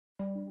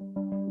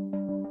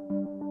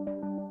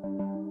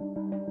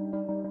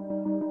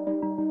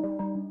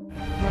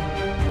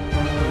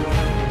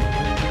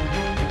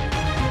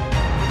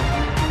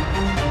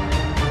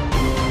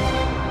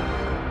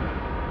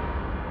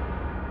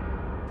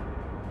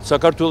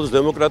საქართველოს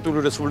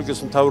დემოკრატიული რესპუბლიკის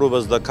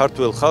მთავრობას და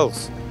ქართველ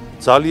ხალხს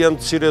ძალიან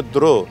მცირე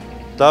დრო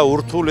და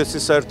ურთულესი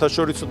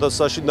საერთაშორისო და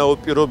საშინაო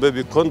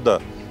პირობები ჰქონდა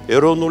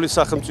ეროვნული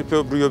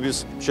სახელმწიფოებრიობის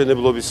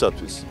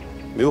მშენებლობისათვის.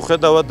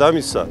 მიუხედავად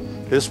ამისა,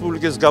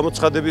 რესპუბლიკის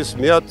გამოცხადების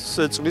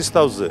მე-10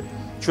 წლისთავზე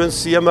ჩვენ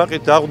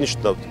სიამაყით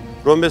აღვნიშნავთ,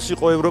 რომ ეს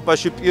იყო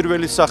ევროპაში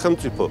პირველი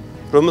სახელმწიფო,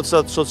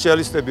 რომელსაც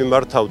სოციალისტები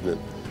მართავდნენ,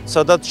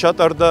 სადაც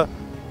ჩატარდა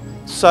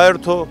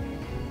საერთო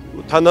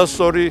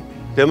თანასწორი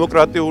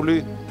დემოკრატიული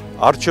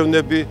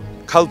არჩევნები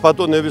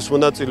ქალბატონების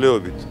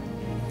მონაწილეობით.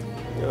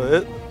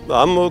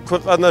 ამ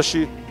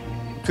ქვეყანაში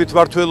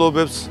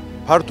თვითმმართველობებს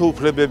ფართო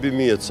უფლებები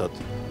მიეცათ.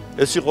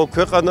 ეს იყო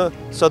ქვეყანა,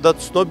 სადაც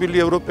ცნობილი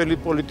ევროპელი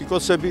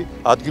პოლიტიკოსები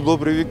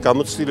ადგილობრივი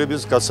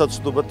გამოცდილების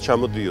გასაცნობად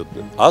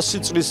ჩამოდიოდნენ.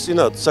 100 წლის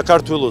წინათ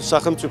საქართველოს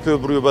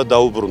სახელმწიფოებრიობა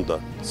დაუბრუნდა.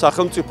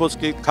 სახელმწიფოს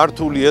კი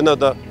ქართული ენა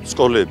და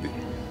სკოლები.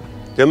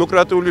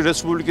 დემოკრატიული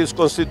რესპუბლიკის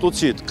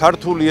კონსტიტუციით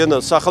ქართული ენა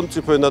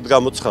სახელმწიფო ენად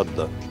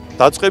გამოცხადდა.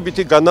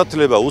 დაწყებითი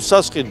განათლება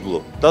უსასყიდლო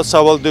და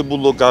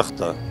სავალდებულო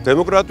გახდა.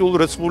 დემოკრატიულ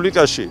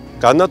რესპუბლიკაში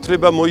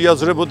განათლება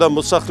მოიაზრებოდა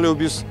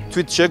მოსახლეობის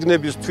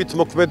თვითშეგნების,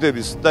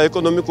 თვითმოქმედების და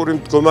ეკონომიკური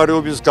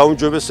მდგომარეობის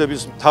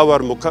გაუმჯობესების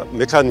მთავარ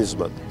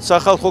მექანიზმად.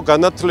 სახალხო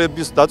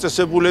განათლების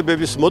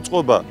დაწესებულებების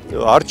მოწყობა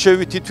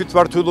არჩევითი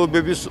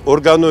თვითმმართველობების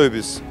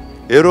ორგანოების,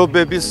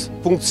 ერობების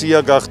ფუნქცია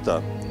გახდა.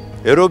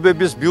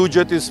 ერობების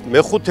ბიუჯეტის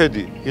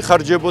მე-5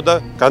 იხარჯებოდა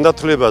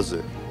განათლებაზე.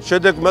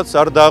 შედეგმაც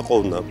არ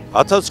დააყოვნა.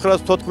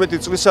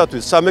 1914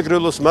 წლისათვის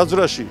სამეგრელოს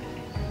მაზრაში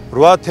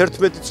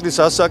 8-11 წლის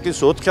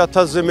ასაკის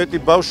 4000-ზე მეტი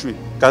ბავშვი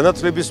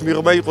განათლების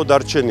მიღმა იყო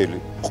დარჩენილი.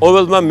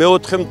 ყოველმა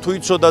მე-4-მ თუ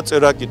იცოდა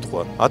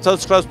წერა-კითხვა.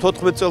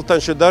 1914 წელთან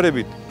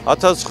შედარებით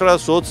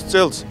 1920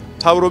 წელს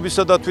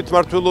მთავრობისა და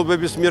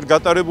თვითმმართველობების მიერ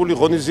გატარებული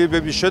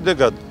ღონისძიებების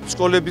შედეგად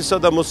სკოლებისა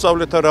და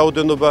მოსწავლეთა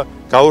რაოდენობა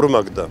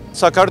გაორმაგდა.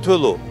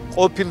 საქართველო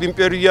ყოფილ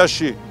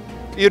იმპერიაში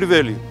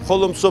პირველი,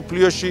 ხოლო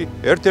მსოფლიოში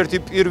ერთ-ერთი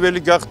პირველი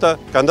გახდა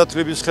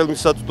განათლების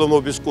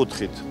ხელმისაწვდომობის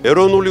კუთხით.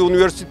 ეროვნული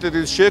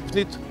უნივერსიტეტის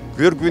შექმნით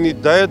გვირგვინით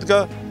დაედგა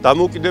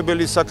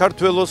დამოუკიდებელი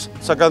საქართველოს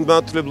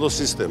საგანმანათლებლო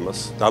სისტემას.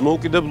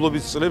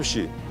 დამოუკიდებლობის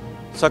წლებში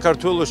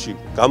საქართველოში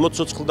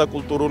გამოცოცხლდა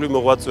კულტურული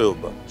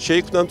მოღვაწეობა.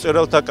 შეიქმნა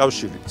მწერალთა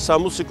კავშირი,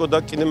 სამუსიკო და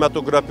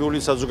კინემატოგრაფიული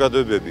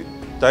საზოგადოებები.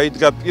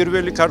 დაიდგა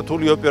პირველი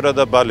ქართული ოპერა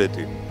და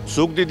ბალეტი.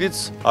 ზუგდიდიც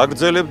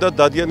აგრძელებდა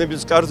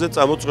დადიანების კარზე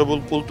წამოწყებულ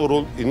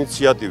კულტურულ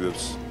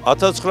ინიციატივებს.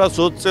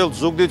 1920 წელს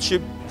ზუგდიდში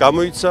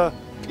გამოიცა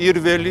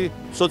პირველი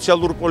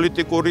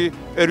სოციალურ-პოლიტიკური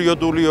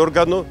პერიოდული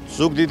ორგანო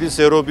ზუგდიდის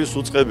ერობის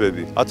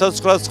უწყებები.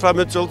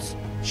 1919 წელს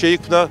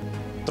შეიქმნა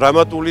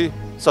დრამატული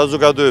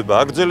საზოგადოება,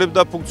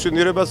 აგრძელებდა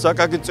ფუნქციონირებას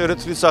აკაკი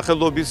წერეთლის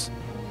სახელობის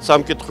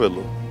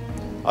სამკითხველო.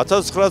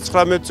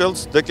 1919 წელს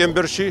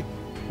დეკემბერში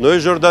ნოე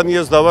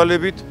ჟორდანიას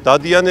დავალებით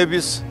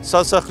დადიანების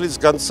სასახლის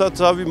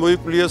განსაცავი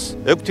მოიკვლიეს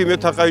ექვთიმე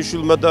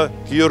თაყაიშვილმა და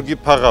გიორგი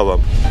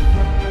ფაღავამ.